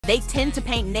They tend to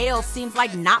paint nails seems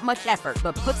like not much effort,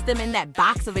 but puts them in that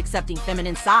box of accepting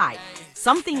feminine side.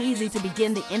 Something easy to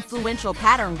begin the influential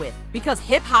pattern with, because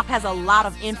hip-hop has a lot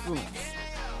of influence.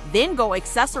 Then go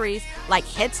accessories like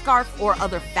headscarf or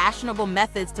other fashionable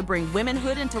methods to bring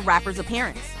womanhood into rappers'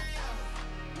 appearance.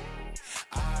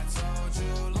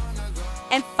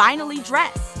 And finally,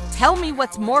 dress. Tell me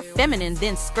what's more feminine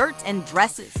than skirts and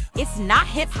dresses. It's not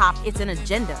hip-hop, it's an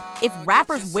agenda. If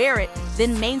rappers wear it,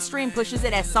 then mainstream pushes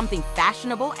it as something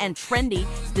fashionable and trendy,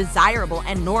 desirable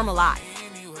and normalized.